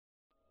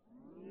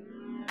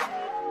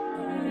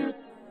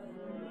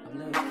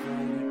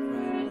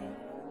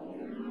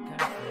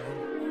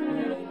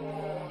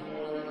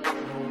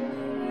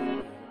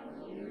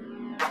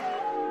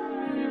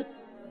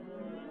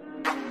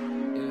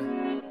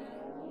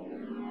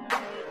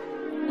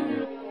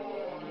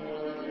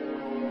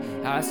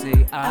I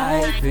say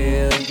I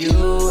feel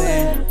you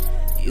and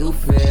you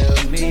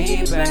feel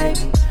me, baby.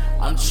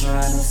 I'm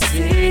tryna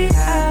see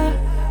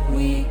how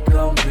we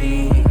gon'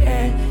 be,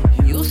 and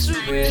you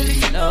should really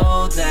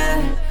know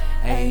that.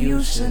 And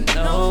you should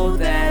know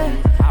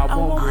that I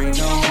won't bring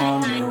no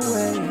harm your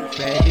way.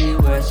 Baby,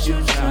 what you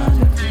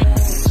tryna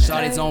do?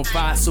 Shawty's on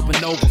fire,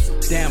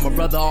 supernova. Damn, my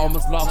brother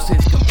almost lost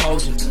his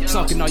composure.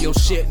 Talking all your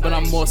shit, but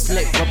I'm more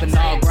slick. Rubbing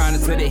all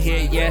grinding to the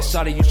head. Yeah,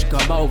 Shawty, you should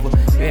come over.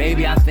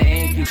 Baby, I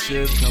think you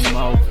should come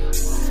over,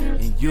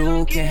 and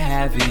you can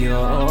have it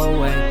your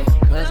way.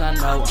 Cause I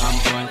know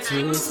I'm going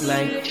to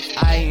slay.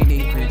 I ain't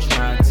even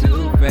trying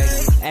to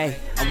beg. Hey,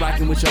 I'm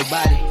rocking with your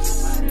body.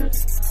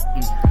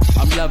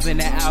 I'm loving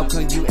that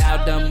outcome. You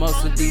outdone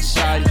most of these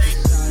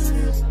shawties.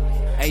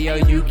 Hey yo,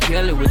 you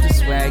kill it with the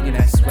swag, and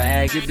that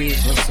swag, it be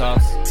for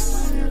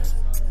sauce.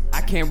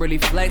 I can't really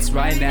flex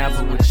right now,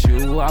 but with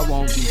you, I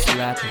won't be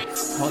slapping.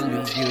 Only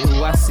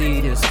you, I see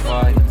this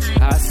party.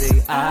 I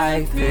say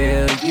I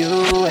feel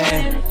you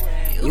and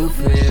you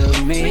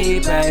feel me,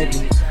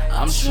 baby.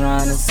 I'm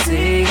tryna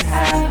see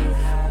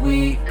how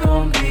we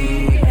gon'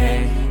 be,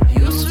 and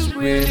you should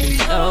really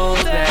know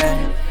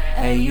that.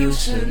 And you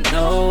should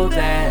know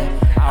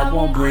that I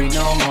won't bring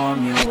no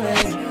harm your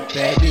way.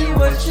 Baby,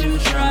 what you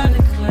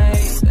tryna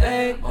claim?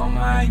 Babe, oh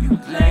my, you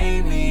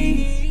claim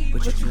me,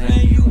 but you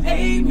claim you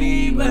hate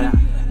me. But I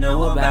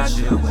know about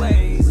your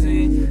ways,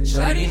 and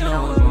shawty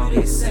know it won't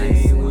be the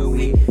same when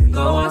we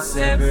go our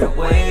separate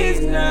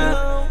ways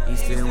now. You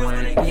still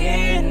wanna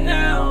get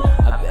now?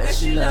 I bet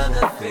she love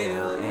the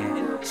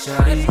feeling.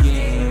 Shawty's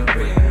getting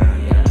real.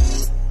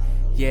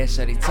 Yeah,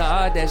 Shawty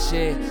talk that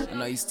shit. I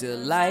know you still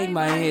like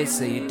my hit,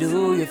 say you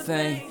do your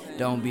thing.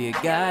 Don't be a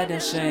goddamn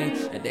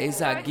shame. The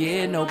days I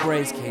get no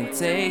breaks, can't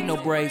take no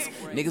breaks.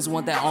 Niggas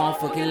want that arm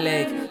fucking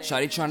leg.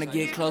 Shawty tryna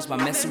get close by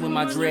messing with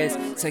my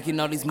dreads. Taking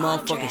all these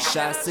motherfucking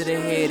shots to the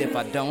head. If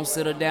I don't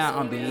settle down,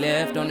 I'll be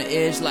left on the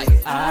edge like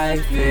I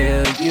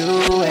feel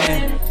you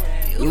and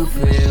you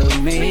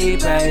feel me,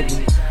 baby.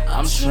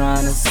 I'm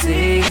tryna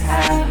see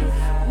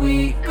how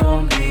we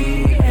gon'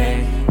 be,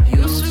 and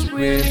you should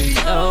really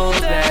know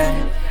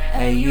that.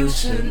 And you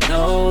should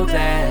know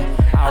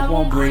that I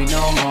won't bring no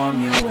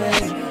harm your way.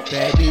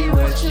 Baby,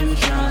 what you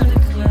tryna